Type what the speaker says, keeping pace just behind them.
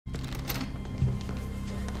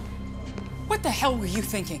What the hell were you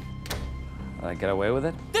thinking? I get away with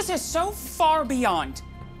it? This is so far beyond.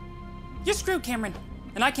 You're screwed, Cameron,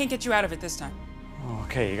 and I can't get you out of it this time. Oh,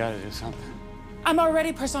 okay, you gotta do something. I'm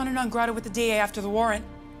already persona non grata with the DA after the warrant.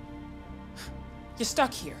 You're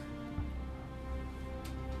stuck here.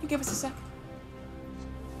 You give us a sec.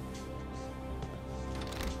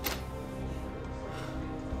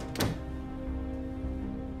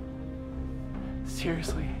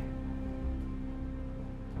 Seriously?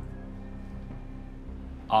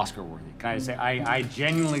 Oscar worthy. Can I just say, I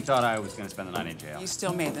genuinely thought I was gonna spend the night in jail. You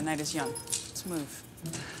still may. The night is young. Let's move.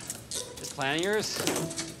 This plan of yours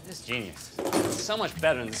is genius. It's so much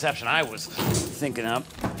better than the deception I was thinking up.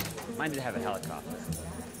 Mine did have a helicopter.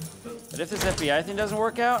 But if this FBI thing doesn't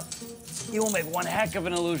work out, you will make one heck of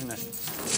an illusionist.